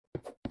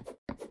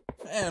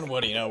And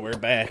what do you know, we're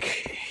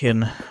back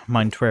in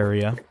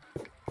Terraria.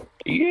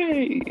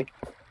 Yay!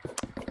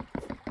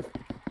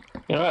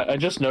 You know what? I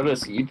just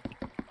noticed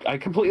I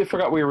completely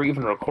forgot we were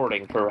even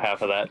recording for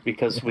half of that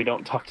because we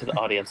don't talk to the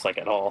audience like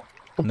at all.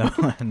 No,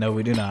 no,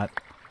 we do not.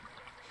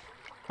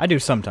 I do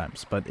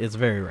sometimes, but it's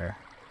very rare.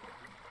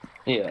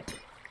 Yeah.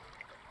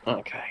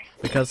 Okay.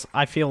 Because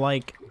I feel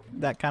like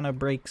that kind of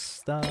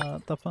breaks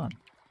the fun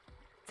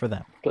for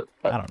them. But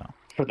I don't know.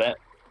 for that,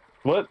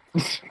 what?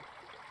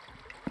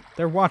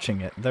 They're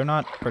watching it. They're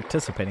not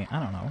participating. I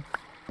don't know.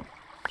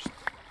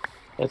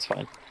 That's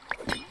fine.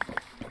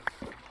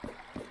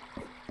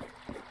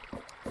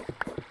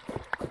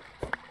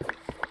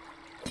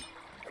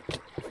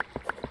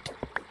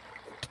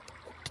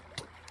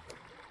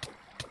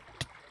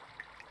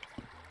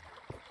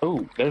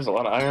 Oh, there's a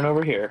lot of iron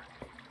over here.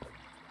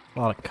 A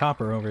lot of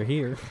copper over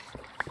here.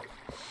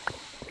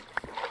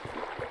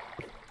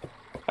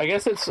 I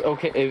guess it's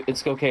okay.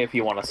 It's okay if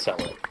you want to sell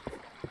it.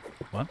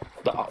 What?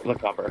 The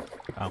copper.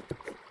 Oh.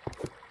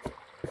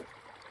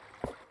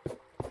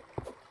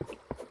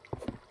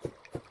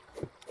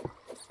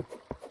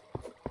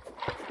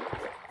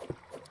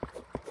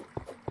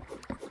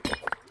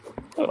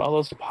 Look at all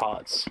those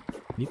pots.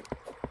 Yep.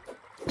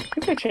 I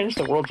think they changed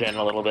the world gen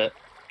a little bit.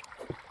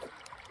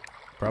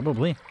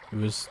 Probably. It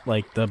was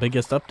like the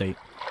biggest update.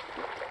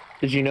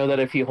 Did you know that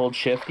if you hold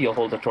shift, you'll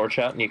hold a torch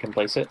out and you can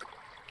place it?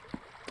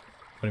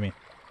 What do you mean?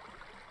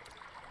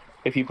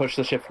 If you push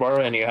the shift bar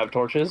and you have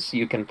torches,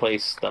 you can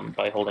place them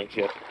by holding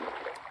shift.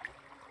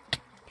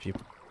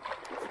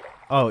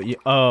 Oh,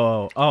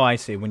 oh, I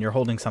see. When you're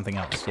holding something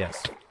else,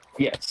 yes.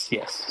 Yes,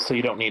 yes. So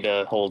you don't need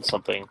to hold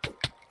something.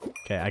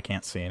 Okay, I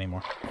can't see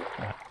anymore.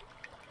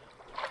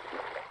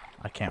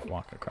 I can't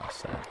walk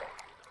across that.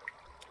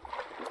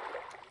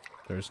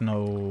 There's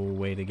no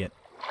way to get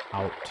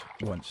out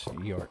once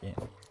you're in.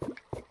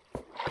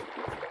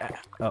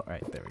 Oh,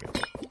 right, there we go.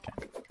 Okay.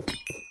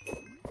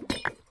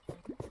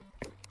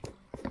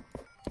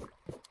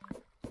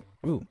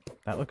 Ooh,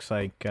 that looks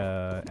like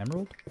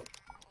emerald?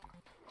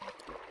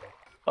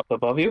 Up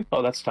above you?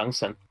 Oh, that's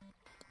tungsten.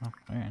 Oh,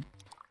 alright.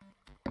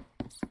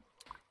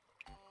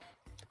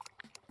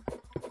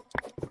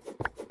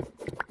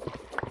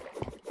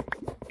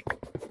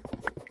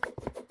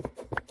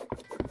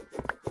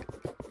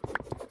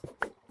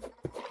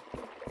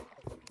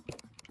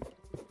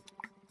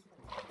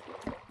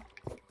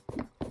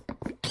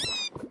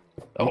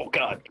 Oh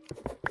god.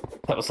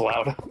 That was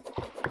loud.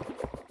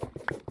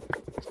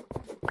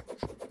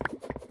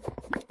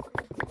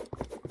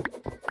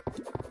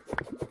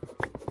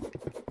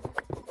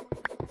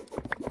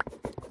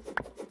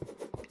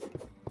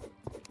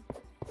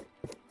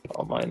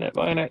 I'll mine it,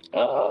 mine it.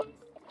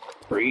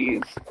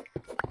 Breathe.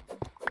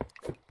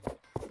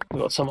 We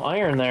got some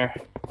iron there.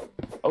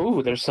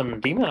 Oh, there's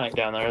some demonite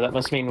down there. That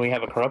must mean we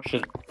have a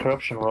corruption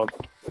world.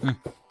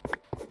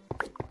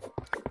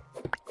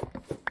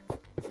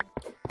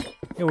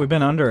 Yeah, we've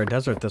been under a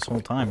desert this whole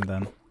time,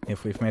 then,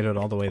 if we've made it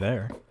all the way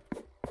there.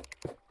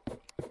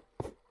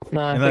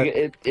 No, I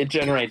think it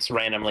generates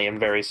randomly in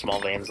very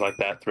small veins like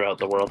that throughout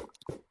the world.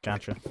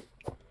 Gotcha.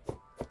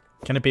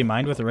 Can it be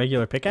mined with a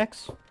regular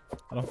pickaxe?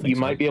 I don't think You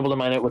so. might be able to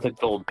mine it with a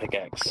gold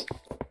pickaxe.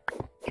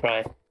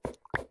 Try.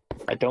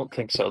 I don't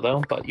think so,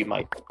 though, but you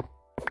might.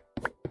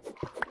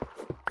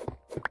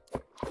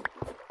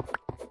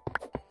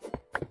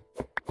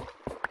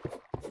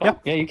 Yeah. Oh,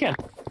 yeah, you can.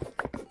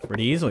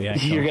 Pretty easily,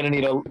 actually. You're gonna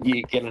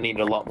need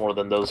a lot more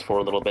than those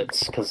 4 little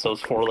bits, because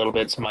those 4 little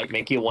bits might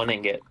make you 1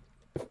 ingot.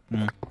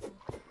 Hmm.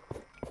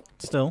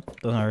 Still,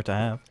 doesn't hurt to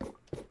have.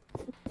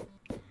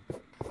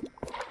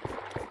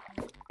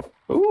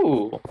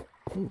 Ooh.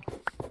 Ooh.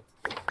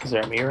 Is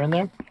there a mirror in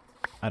there?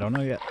 I don't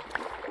know yet.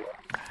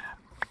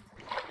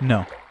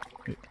 No.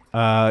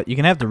 You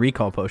can have the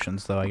recall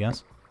potions, though, I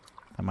guess.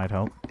 That might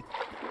help.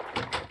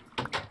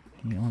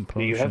 Healing potions.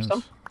 Do you have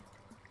some?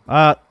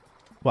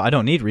 Well, I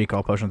don't need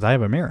recall potions. I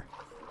have a mirror.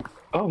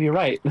 Oh, you're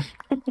right.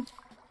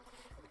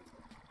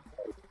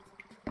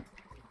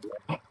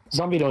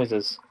 Zombie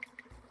noises.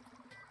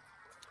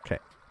 Okay.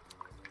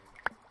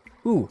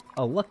 Ooh,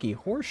 a lucky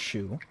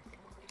horseshoe.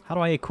 How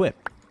do I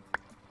equip?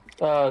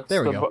 It's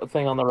There we the go.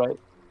 thing on the right.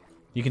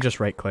 You can just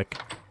right-click.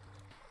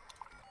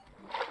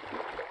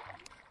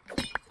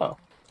 Oh.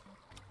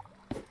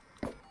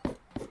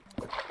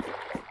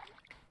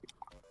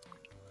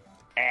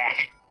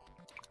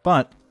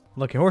 But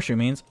lucky horseshoe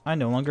means I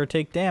no longer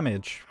take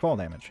damage, fall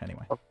damage,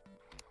 anyway.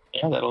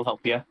 Yeah, that'll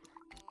help you.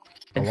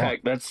 In A lot.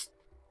 fact, that's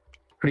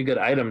a pretty good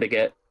item to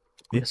get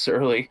this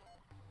early.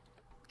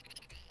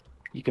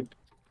 You could...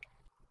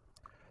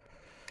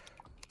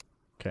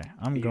 Okay,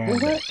 I'm You going. hear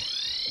that?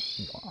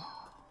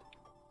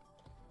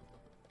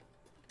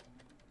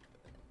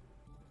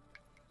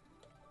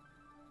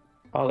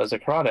 Oh, there's a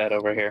crawdad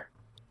over here.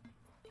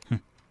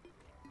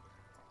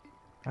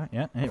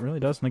 Yeah, it really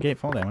does negate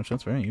fall damage.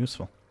 That's very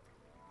useful.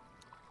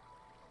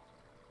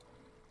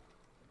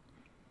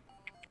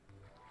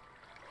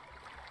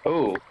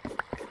 Oh,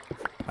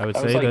 I would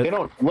I was say like, that they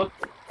don't look...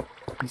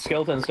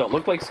 Skeletons don't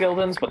look like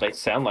skeletons, but they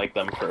sound like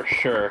them for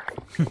sure.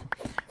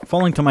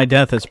 Falling to my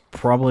death is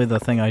probably the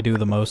thing I do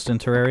the most in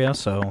Terraria,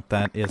 so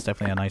that is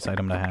definitely a nice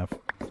item to have.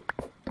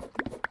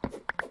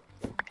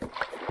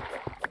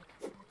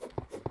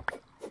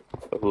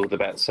 Ooh, the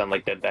bats sound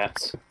like dead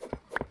bats.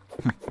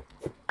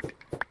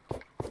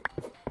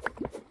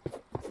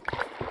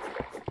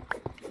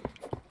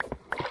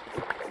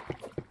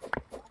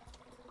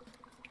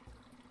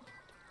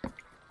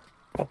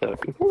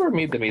 Whoever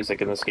made the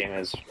music in this game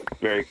is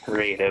very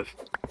creative.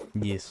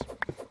 Yes.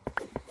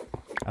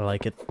 I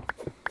like it.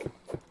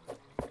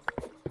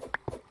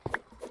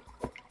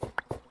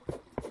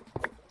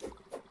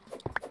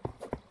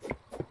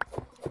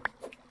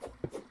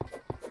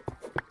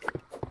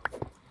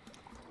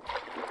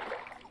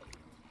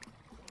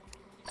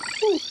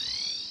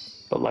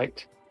 The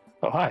light.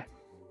 Oh, hi.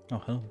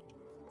 Oh, hello.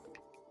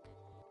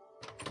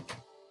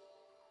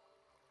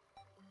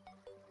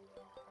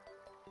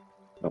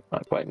 Nope,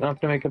 not quite enough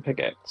to make a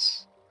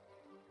pickaxe.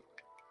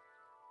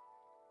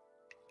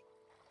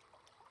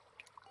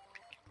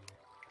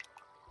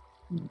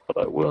 But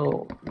I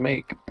will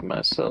make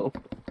myself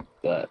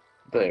that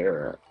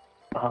there.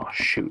 Oh,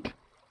 shoot.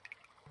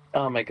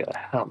 I'll make a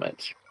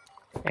helmet.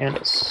 And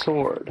a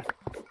sword.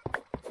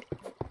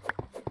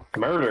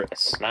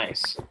 Murderous.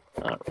 Nice.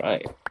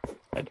 Alright.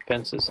 My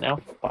defense is now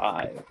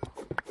 5.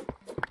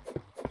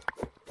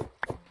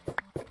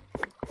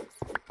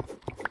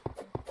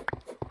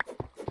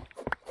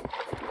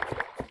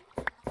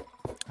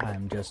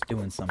 I'm just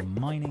doing some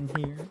mining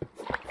here.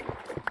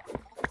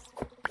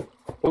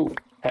 Oh,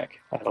 heck.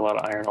 I had a lot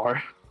of iron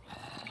ore.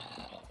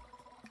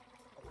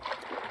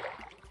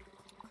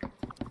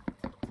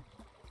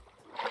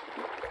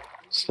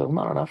 Still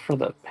not enough for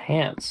the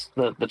pants.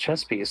 The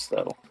chest piece,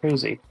 though.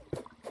 Crazy.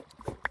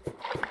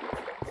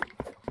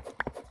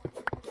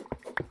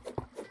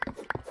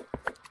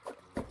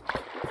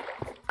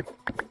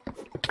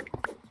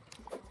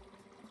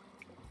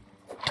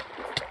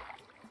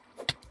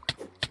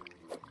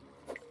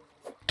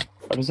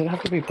 Or does it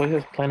have to be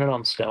planted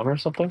on stone or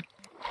something?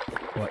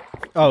 What?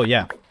 Oh,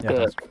 yeah. Yeah. It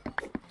does.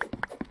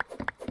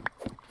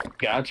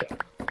 Gotcha.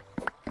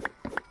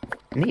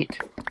 Neat.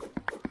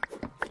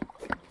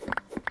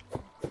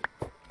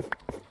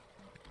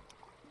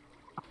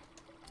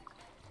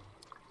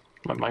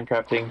 My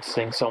Minecrafting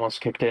thing's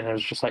almost kicked in. It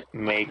was just like,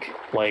 make,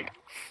 like,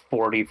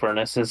 40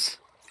 furnaces.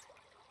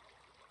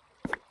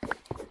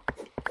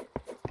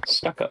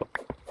 Stucco.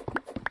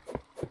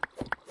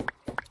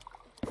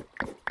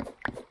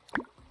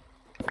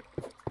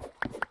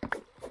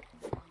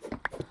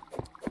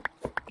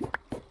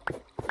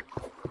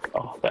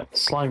 Oh, that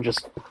slime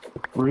just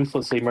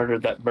ruthlessly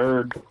murdered that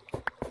bird.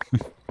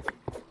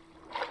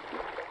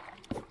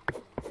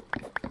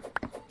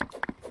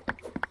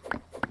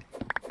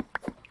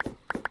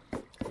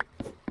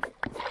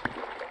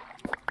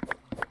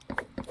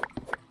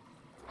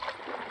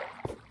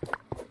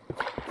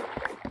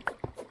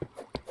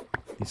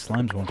 These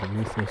slimes want to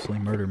ruthlessly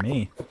murder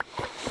me.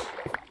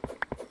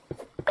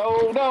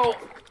 Oh,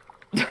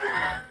 no!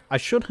 I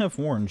should have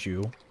warned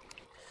you.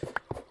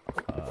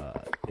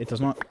 It does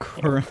not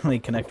currently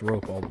connect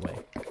rope all the way.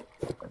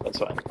 That's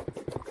fine.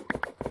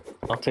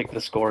 I'll take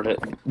this gold.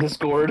 This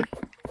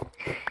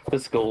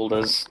gold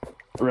as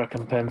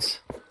recompense.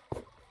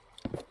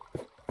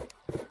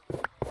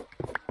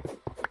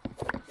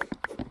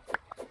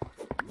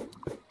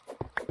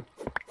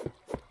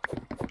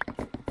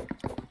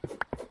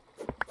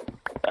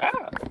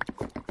 Ah!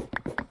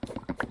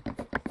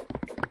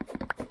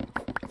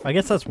 I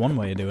guess that's one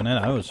way of doing it.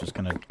 I was just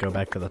gonna go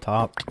back to the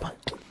top.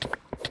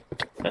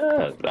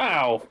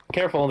 Ow!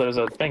 Careful, there's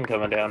a thing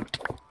coming down.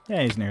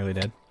 Yeah, he's nearly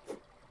dead.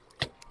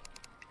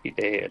 He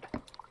did.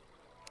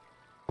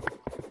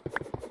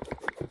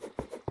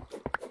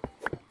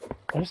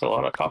 There's a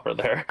lot of copper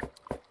there.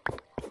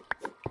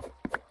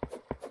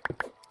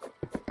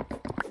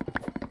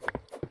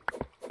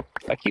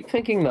 I keep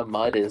thinking the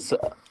mud is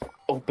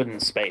open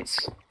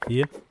space.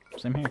 Yeah,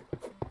 same here.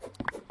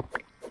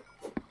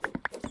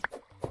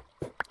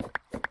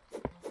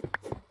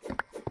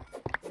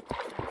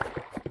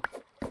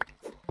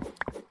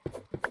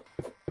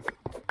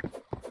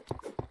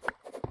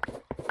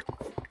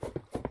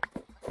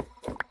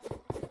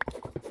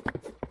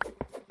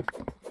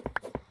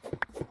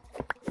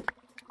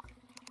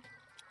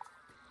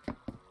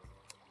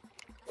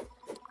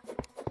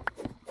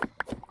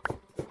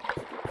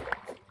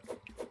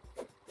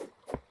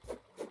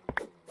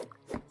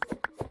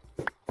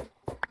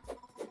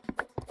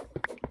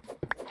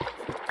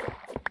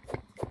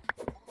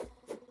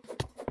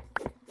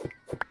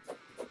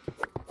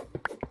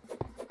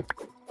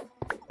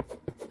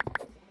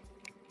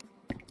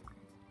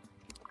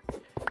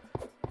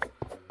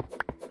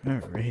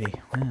 Alrighty,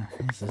 well,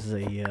 this is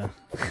a,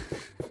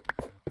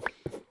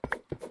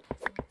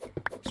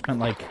 spent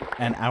like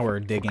an hour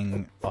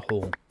digging a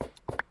hole.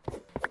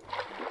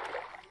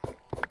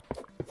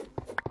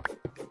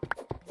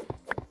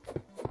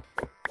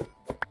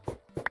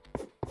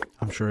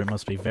 I'm sure it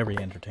must be very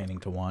entertaining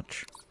to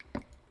watch.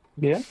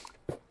 Yeah.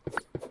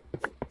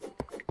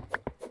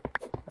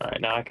 Alright,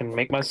 now I can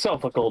make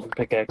myself a golden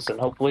pickaxe, and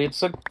hopefully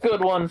it's a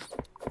good one.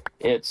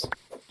 It's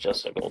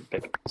just a gold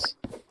pickaxe.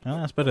 Well,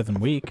 that's better than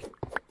weak.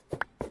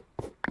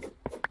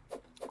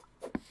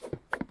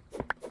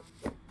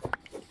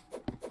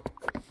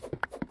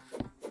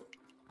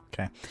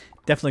 Okay.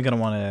 Definitely going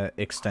to want to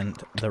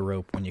extend the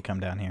rope when you come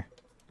down here.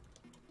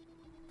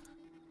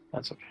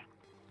 That's okay.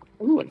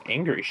 Ooh, an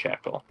angry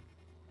shackle.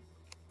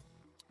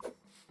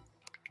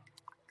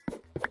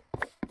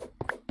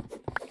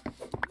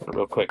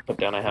 Real quick, put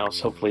down a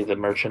house. Hopefully the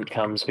merchant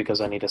comes because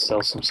I need to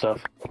sell some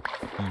stuff.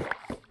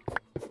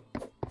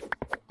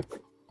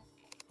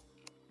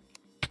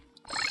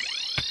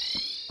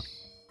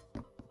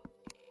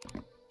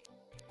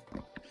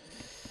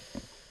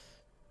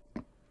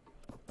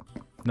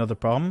 Another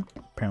problem?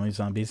 Apparently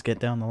zombies get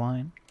down the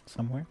line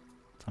somewhere,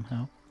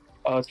 somehow.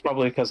 Oh, it's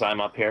probably because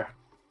I'm up here.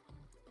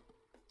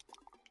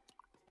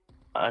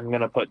 I'm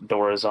gonna put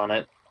doors on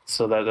it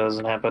so that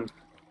doesn't happen.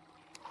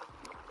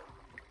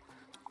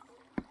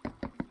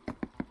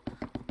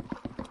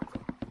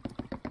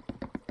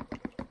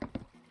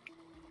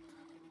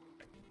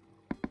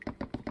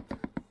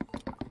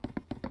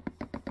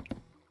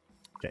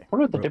 Okay.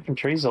 What are the different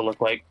trees will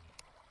look like?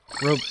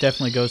 Rope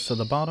definitely goes to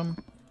the bottom.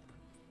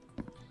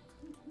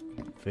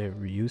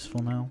 Very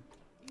useful now.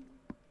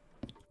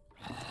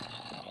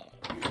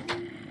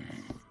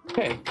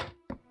 Okay.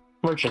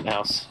 Merchant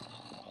house.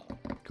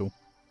 Cool.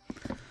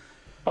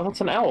 Oh, that's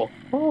an owl.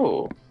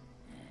 Oh.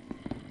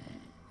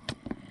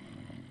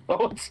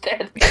 Oh, it's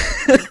dead.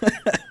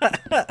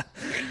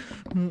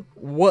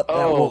 What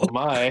Oh, owl?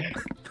 my.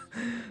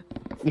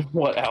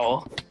 What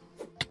owl?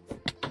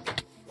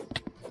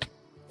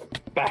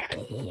 Back.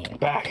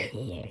 Back.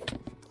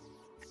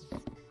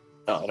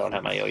 Oh, I don't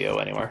have my yo-yo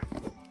anymore.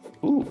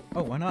 Ooh.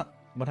 Oh, why not?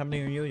 What happened to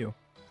your yo-yo?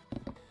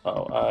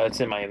 Oh,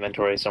 it's in my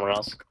inventory somewhere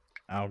else.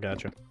 Oh,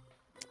 gotcha.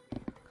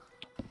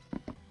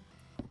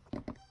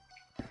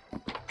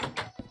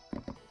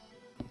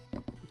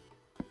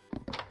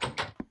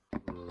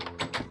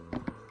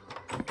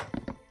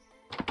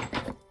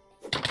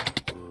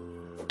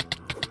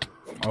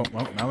 Oh,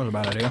 well, that was a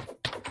bad idea.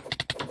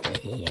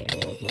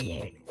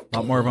 A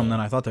lot more of them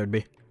than I thought there'd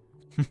be.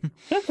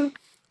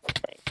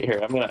 Here,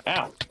 I'm gonna...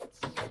 Ow.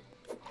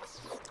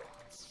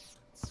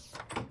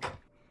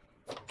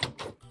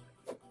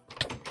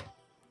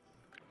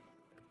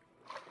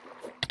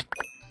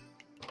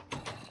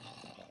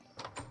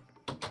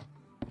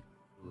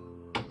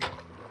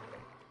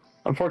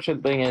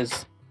 Unfortunate thing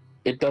is,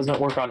 it doesn't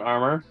work on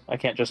armor. I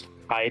can't just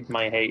hide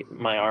my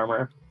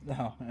armor.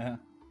 Oh, yeah.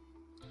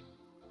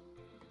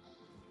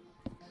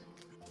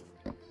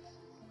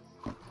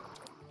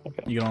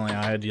 Okay. You can only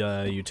hide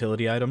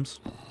utility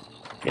items?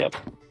 Yep.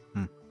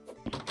 Hmm.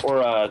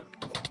 Or,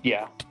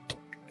 yeah.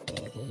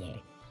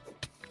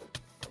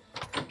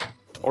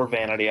 Or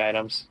vanity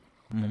items.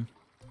 Mm-hmm.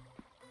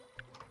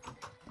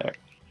 There.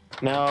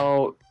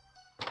 Now,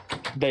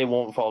 they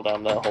won't fall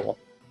down the hole.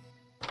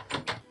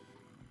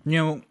 You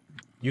know,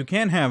 you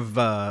can have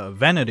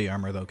vanity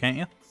armor, though, can't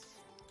you?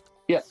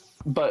 Yeah,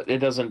 but it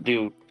doesn't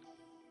do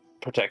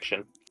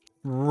protection.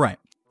 Right.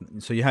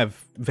 So you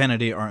have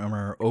vanity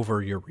armor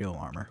over your real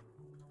armor.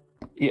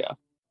 Yeah.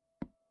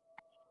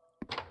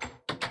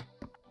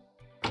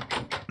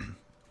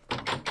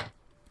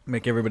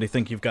 Make everybody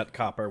think you've got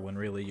copper when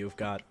really you've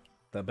got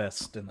the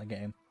best in the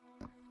game.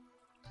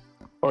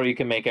 Or you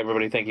can make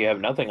everybody think you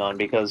have nothing on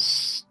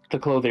because the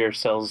clothier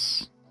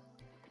sells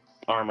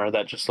armor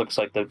that just looks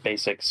like the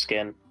basic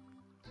skin.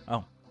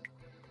 Oh.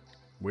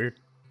 Weird.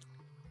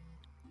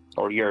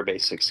 Or your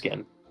basic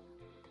skin.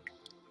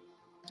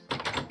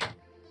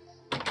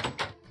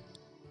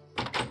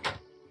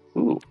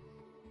 Ooh.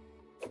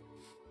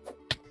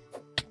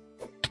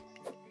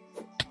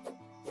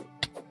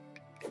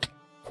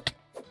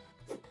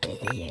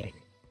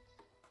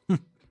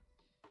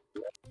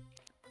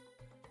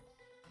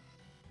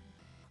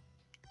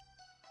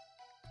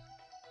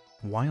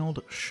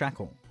 Wild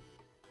Shackle.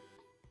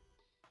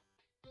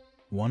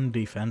 1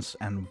 defense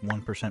and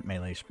 1%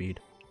 melee speed.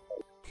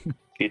 If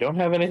you don't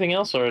have anything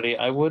else already,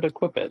 I would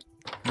equip it.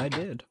 I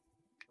did.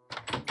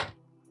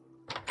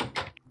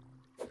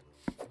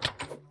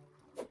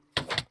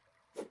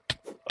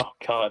 Oh,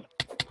 God.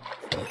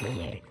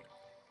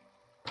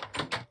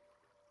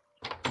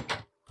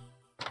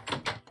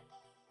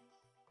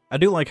 I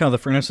do like how the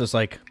furnace is,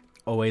 like,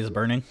 always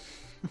burning.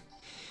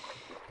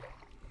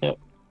 Yep.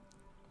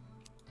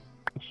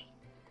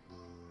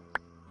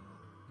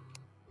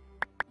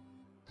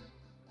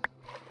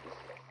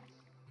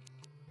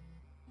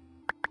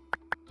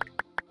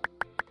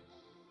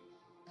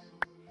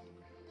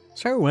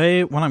 Is there a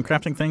way, when I'm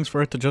crafting things,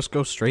 for it to just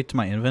go straight to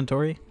my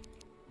inventory?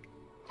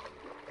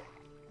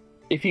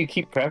 If you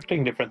keep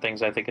crafting different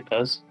things, I think it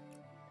does.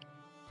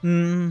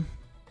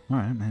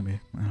 Alright, maybe.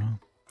 I don't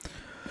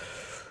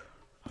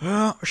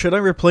know. Should I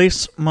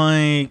replace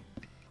my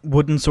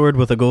wooden sword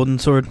with a golden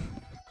sword?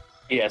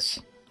 Yes.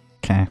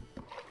 Okay.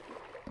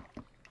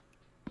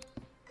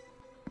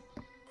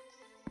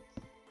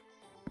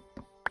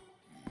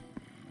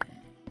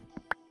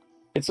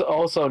 It's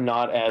also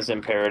not as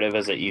imperative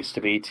as it used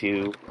to be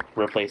to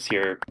replace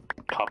your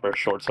copper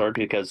short sword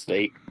because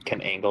they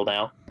can angle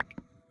now.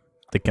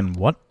 They can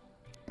what?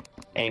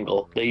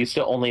 Angle. They used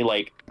to only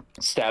like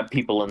stab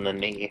people in the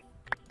knee.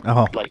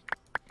 Oh. Like.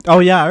 Oh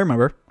yeah, I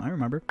remember.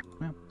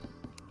 Yeah.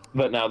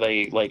 But now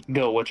they like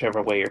go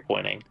whichever way you're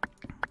pointing.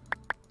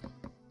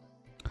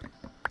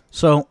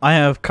 So I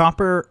have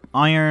copper,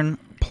 iron,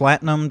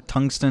 platinum,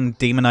 tungsten,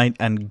 demonite,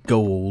 and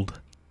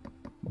gold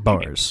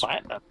bars.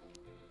 Platinum.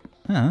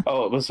 Huh.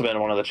 Oh, it must have been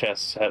one of the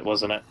chests,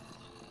 wasn't it?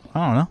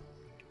 I don't know.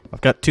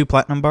 I've got 2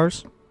 platinum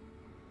bars.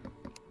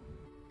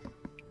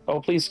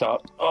 Oh, please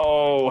stop.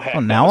 Oh, heck. Oh,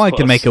 now I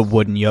can make a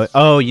wooden yo.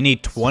 Oh, you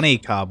need 20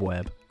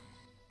 cobweb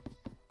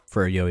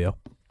for a yo-yo.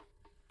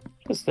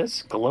 What is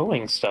this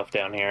glowing stuff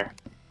down here?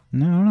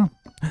 No.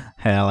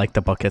 Hey, I like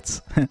the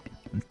buckets.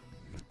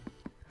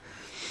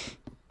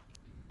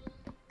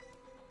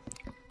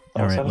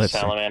 All right, let's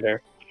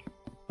salamander.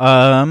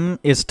 See.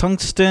 Is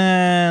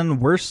tungsten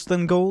worse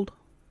than gold?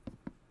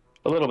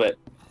 A little bit.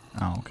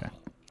 Oh, okay.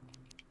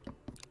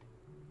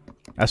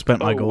 I spent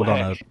my gold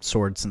on a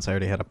sword since I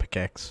already had a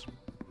pickaxe.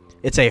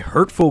 It's a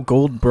hurtful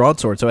gold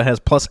broadsword, so it has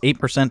plus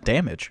 8%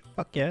 damage.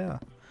 Fuck yeah.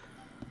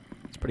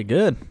 It's pretty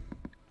good,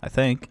 I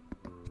think.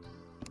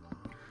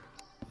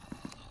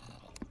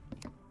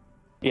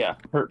 Yeah,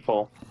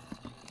 hurtful.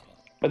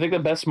 I think the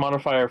best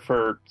modifier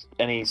for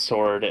any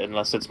sword,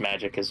 unless it's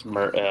magic, is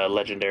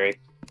legendary.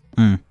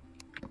 Hmm.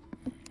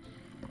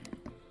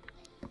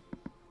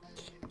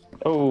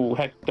 Oh,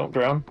 heck, don't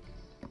drown.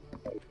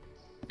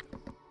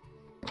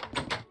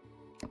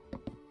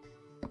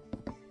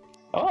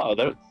 Oh,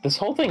 this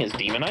whole thing is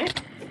demonite?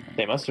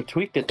 They must have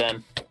tweaked it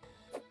then.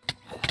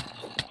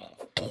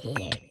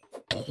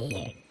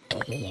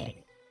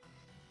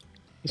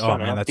 Oh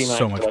man, that's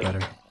so much better.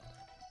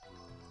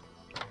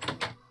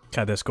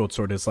 God, this gold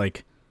sword is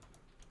like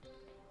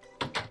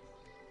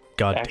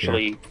God tier.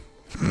 Actually,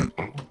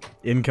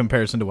 in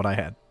comparison to what I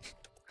had.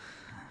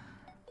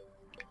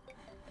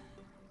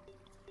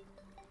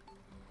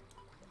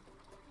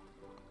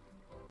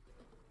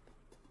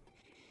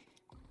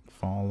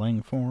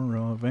 Falling for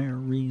a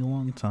very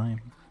long time.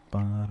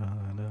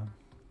 Ba-da-da.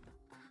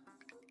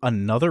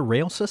 Another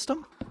rail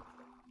system?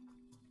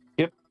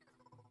 Yep.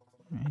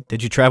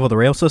 Did you travel the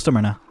rail system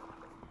or no?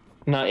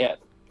 Not yet.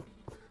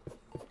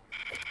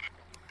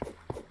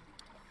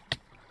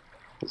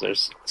 Because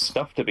there's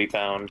stuff to be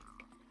found.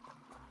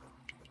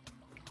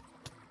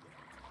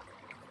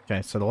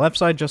 Okay, so the left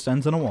side just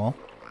ends in a wall.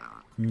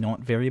 Not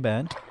very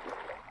bad.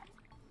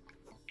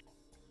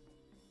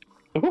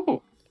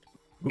 Ooh.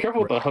 Be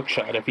careful with the hook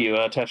shot if you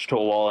attach to a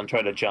wall and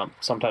try to jump.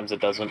 Sometimes it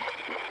doesn't.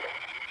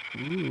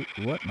 Ooh,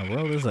 what in the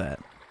world is that?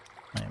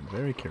 I am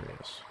very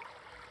curious.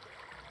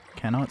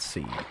 Cannot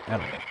see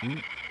at all.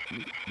 Ooh.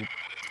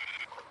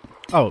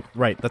 Oh,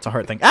 right, that's a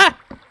heart thing. Ah!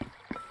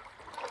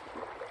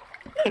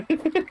 I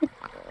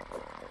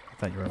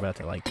thought you were about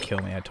to, like, kill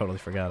me. I totally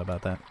forgot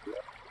about that.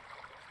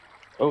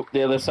 Oh,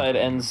 the other side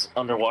ends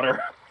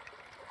underwater.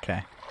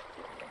 Okay.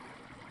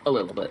 A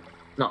little bit.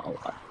 Not a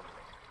lot.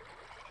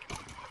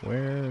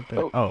 Where did...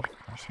 Oh,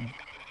 I see.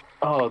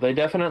 Oh, they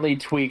definitely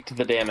tweaked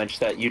the damage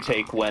that you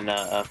take when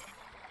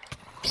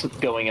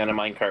going on a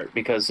minecart,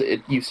 because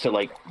it used to,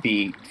 like,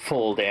 be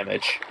full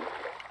damage.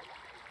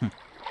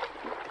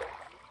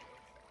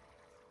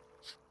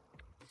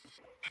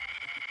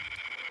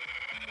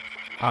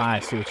 Ah, I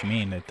see what you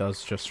mean. It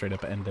does just straight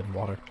up end in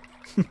water.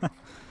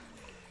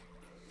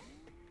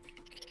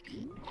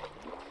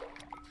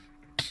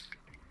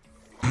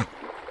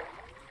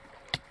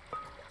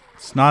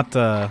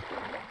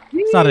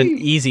 It's not an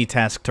easy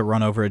task to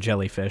run over a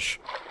jellyfish.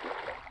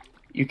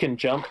 You can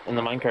jump in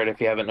the minecart if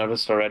you haven't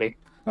noticed already.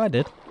 Oh, I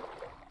did.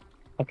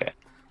 Okay.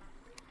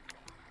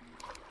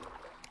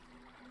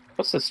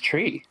 What's this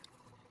tree?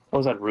 Oh,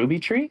 is that ruby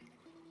tree?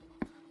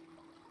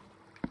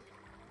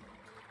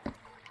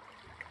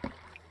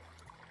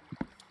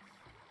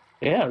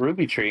 Yeah,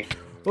 ruby tree.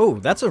 Oh,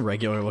 that's a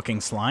regular looking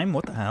slime.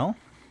 What the hell?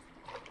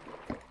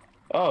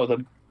 Oh,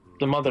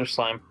 the mother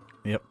slime.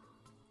 Yep.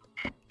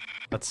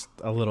 That's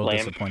a little Lame.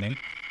 Disappointing.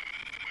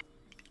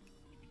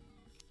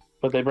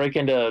 But they break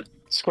into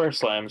square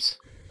slimes.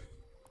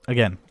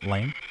 Again,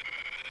 lame.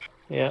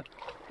 Yeah.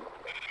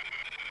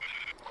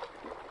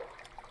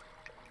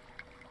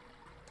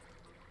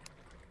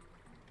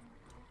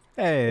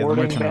 Hey, the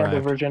Warding merchant band of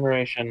arrived.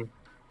 regeneration.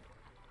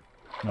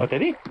 Nope. Oh,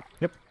 did he?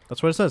 Yep,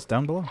 that's what it says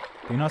down below.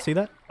 Do you not see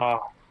that?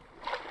 Oh.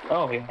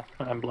 Oh, yeah.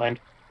 I'm blind.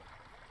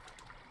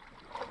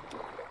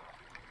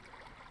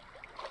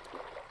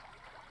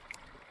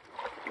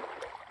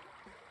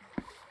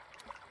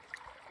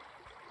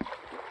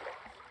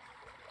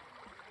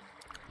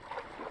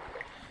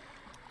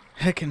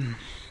 Heckin'.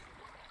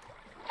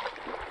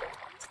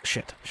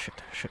 Shit.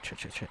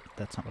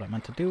 That's not what I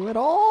meant to do at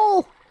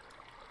all!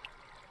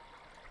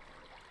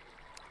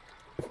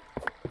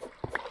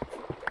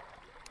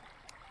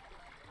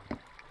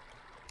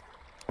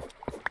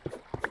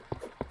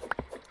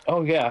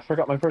 Oh, yeah. I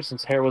forgot my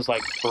person's hair was,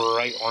 like,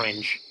 bright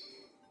orange.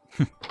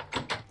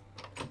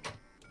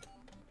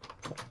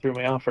 Threw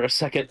me off for a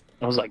second.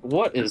 I was like,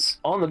 what is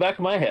on the back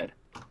of my head?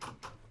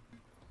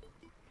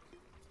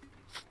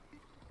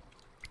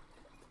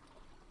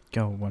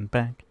 Going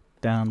back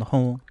down the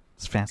hole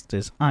as fast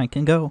as I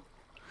can go.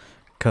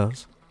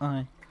 'Cause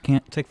I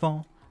can't take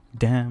fall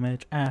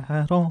damage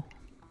at all.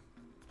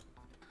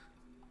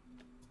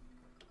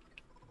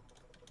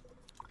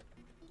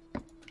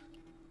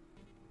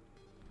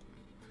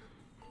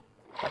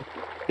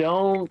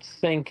 Don't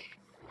think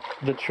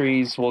the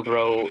trees will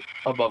grow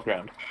above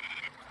ground.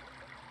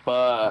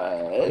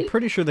 But I'm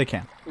pretty sure they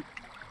can.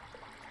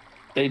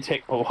 they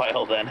take a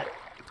while then.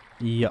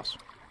 Yes.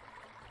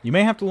 You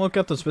may have to look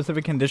up the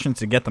specific conditions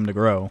to get them to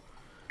grow,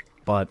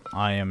 but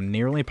I am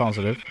nearly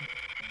positive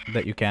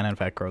that you can in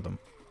fact grow them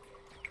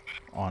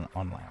on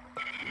land.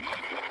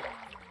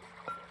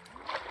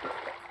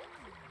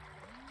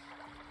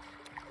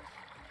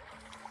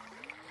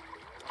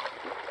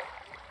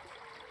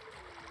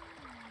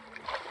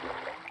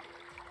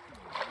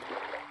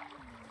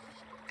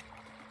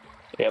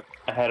 Yep,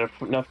 I had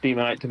enough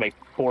demonite to make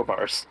 4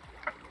 bars.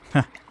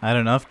 I had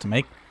enough to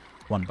make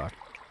 1 bar.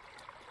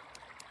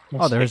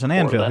 Let's Oh, there's take an 4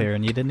 anvil then. here,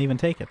 and you didn't even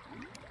take it.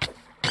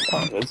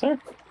 Oh, is there?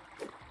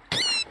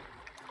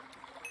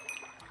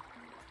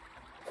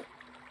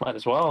 Might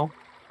as well.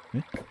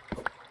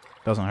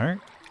 Doesn't hurt.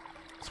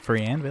 It's a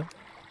free anvil.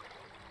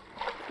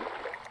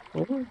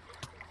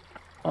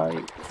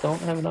 I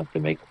don't have enough to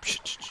make.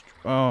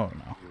 Oh,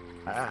 no.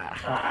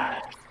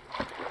 Ah.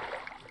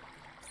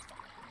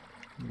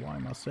 Why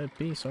must it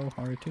be so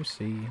hard to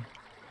see?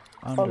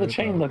 Oh, the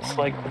chain looks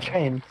like the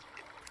chain.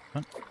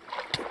 What?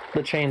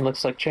 The chain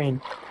looks like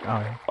chain. Oh,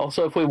 yeah.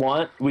 Also, if we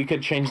want, we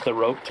could change the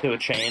rope to a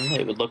chain.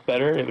 It would look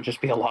better. It would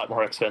just be a lot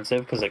more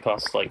expensive because it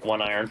costs like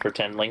 1 iron for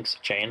 10 links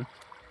of chain.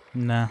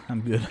 Nah,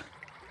 I'm good.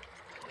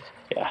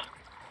 Yeah.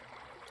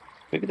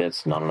 Maybe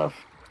that's not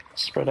enough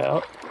spread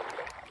out.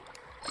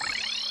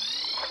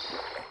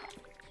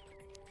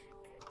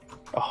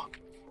 Oh,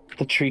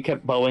 the tree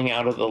kept bowing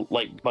out of the,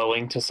 like,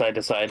 bowing to side,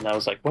 and I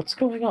was like, what's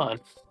going on?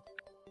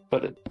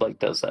 But it, like,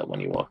 does that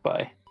when you walk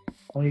by.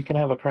 Oh, you can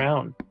have a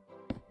crown.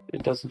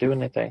 It doesn't do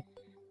anything.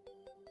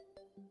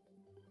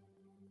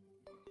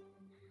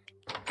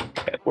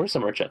 Okay, where's the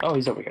merchant? Oh,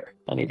 he's over here.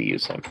 I need to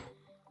use him.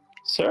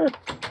 Sir?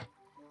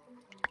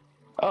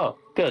 Oh,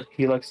 good.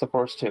 He likes the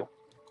forest too.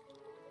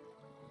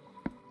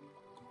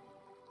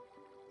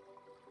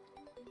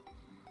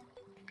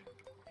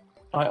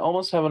 I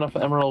almost have enough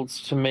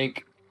emeralds to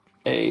make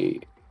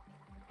a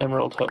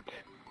emerald hook.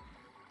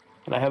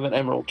 And I have an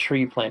emerald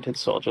tree planted,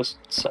 so I'll just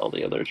sell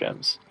the other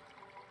gems.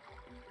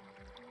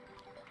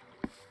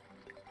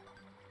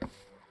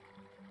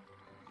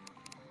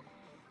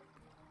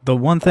 The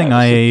one thing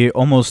I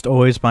almost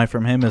always buy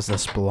from him is the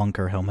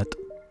Spelunker helmet.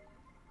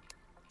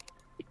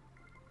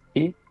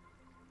 E?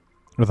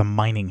 Or the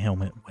mining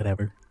helmet,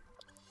 whatever.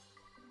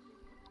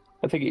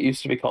 I think it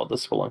used to be called the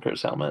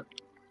Spelunker's helmet.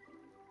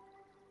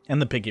 And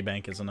the piggy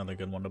bank is another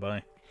good one to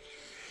buy.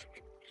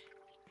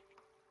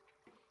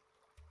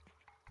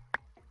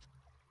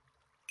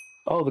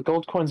 Oh, the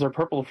gold coins are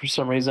purple for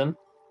some reason.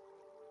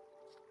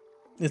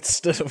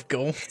 Instead of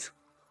gold.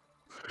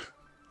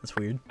 That's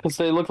weird. Because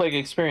they look like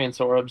experience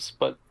orbs,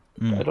 but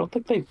I don't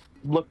think they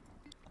look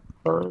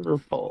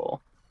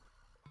purple.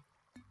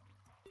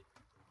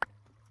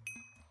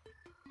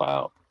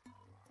 Wow.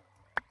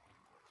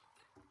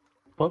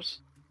 Whoops.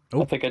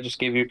 Oh. I think I just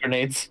gave you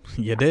grenades.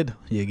 You did.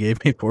 You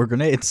gave me 4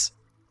 grenades.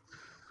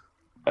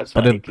 That's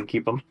fine, you can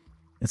keep them.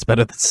 It's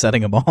better than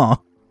setting them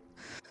off.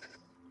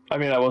 I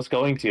mean, I was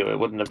going to. It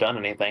wouldn't have done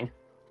anything.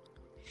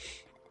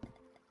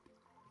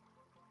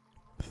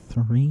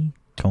 3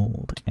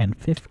 gold and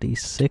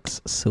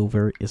 56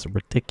 silver is a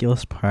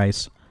ridiculous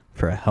price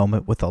for a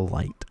helmet with a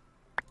light.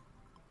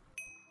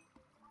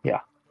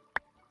 Yeah.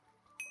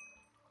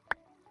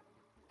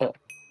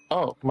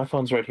 Oh, my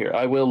phone's right here.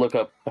 I will look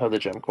up how the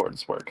gem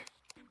cords work.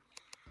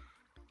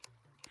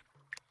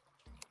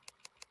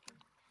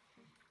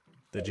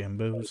 The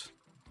Jimbos.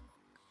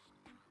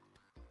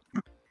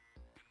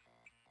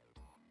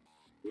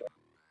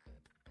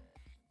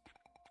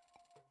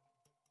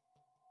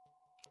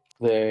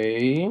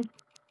 They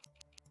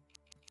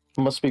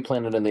must be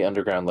planted in the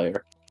underground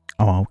layer.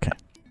 Oh, okay.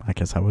 I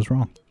guess I was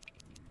wrong.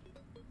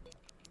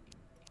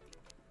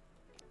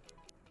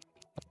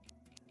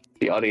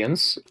 The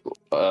audience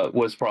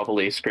was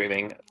probably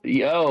screaming,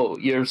 "Yo,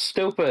 you're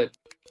stupid!"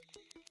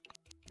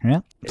 Yeah,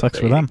 sucks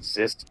for them.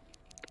 Exist.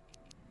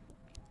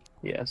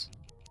 Yes.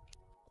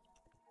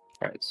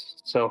 Alright,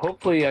 so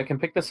hopefully I can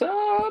pick this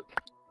up.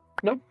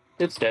 Nope,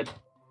 it's dead.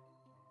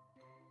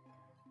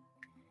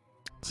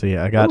 See,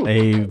 I got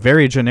a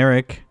very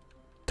generic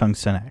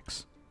tungsten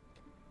axe.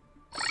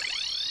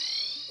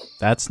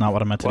 That's not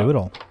what I meant to do at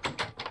all.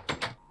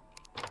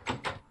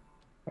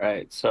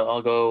 Alright, so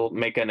I'll go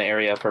make an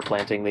area for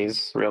planting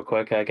these real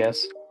quick, I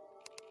guess.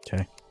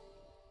 Okay.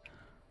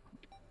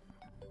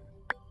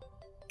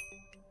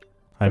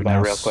 By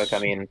real quick, I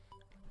mean...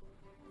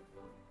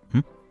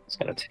 It's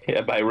gonna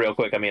by real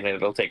quick, I mean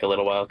it'll take a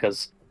little while,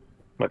 because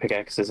my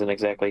pickaxe isn't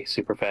exactly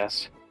super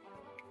fast.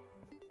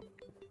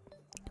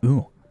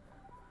 Ooh.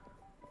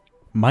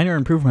 Minor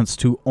improvements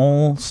to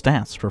all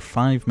stats for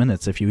 5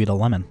 minutes if you eat a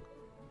lemon.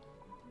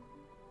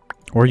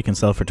 Or you can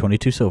sell it for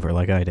 22 silver,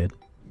 like I did.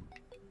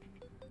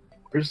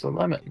 Where's the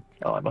lemon?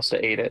 Oh, I must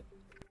have ate it.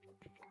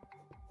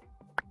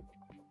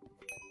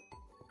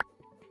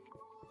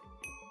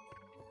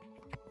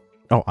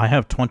 Oh, I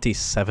have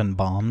 27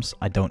 bombs.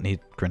 I don't need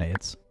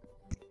grenades.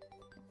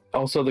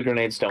 Also, the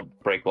grenades don't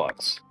break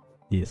blocks.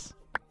 Yes.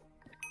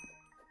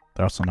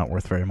 They're also not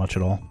worth very much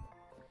at all.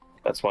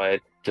 That's why I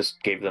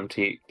just gave them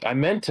to you. I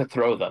meant to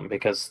throw them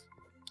because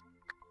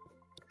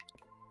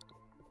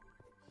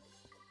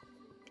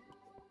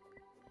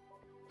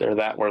they're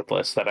that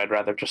worthless that I'd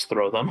rather just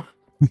throw them.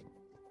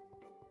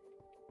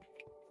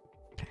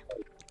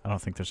 I don't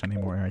think there's any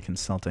more I can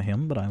sell to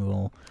him, but I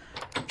will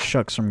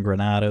chuck some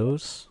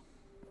granados.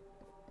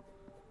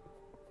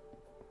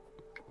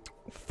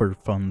 For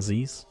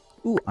funsies.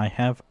 Ooh, I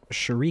have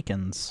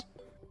shurikens.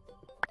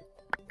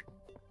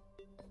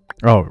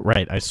 Oh,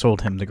 right, I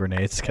sold him the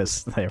grenades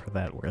because they were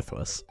that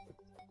worthless.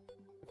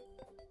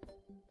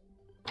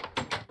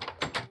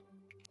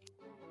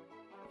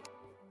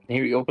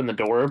 Here you open the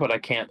door, but I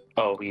can't...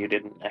 Oh, you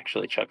didn't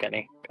actually chuck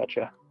any.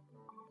 Gotcha.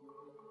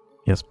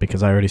 Yes,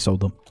 because I already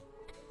sold them.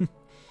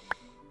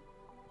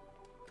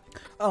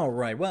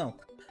 Alright, well,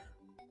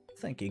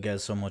 thank you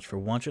guys so much for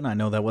watching. I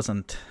know that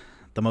wasn't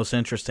the most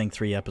interesting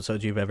 3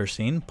 episodes you've ever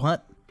seen,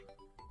 but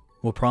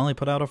we'll probably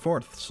put out a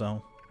 4th,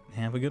 so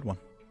have a good one.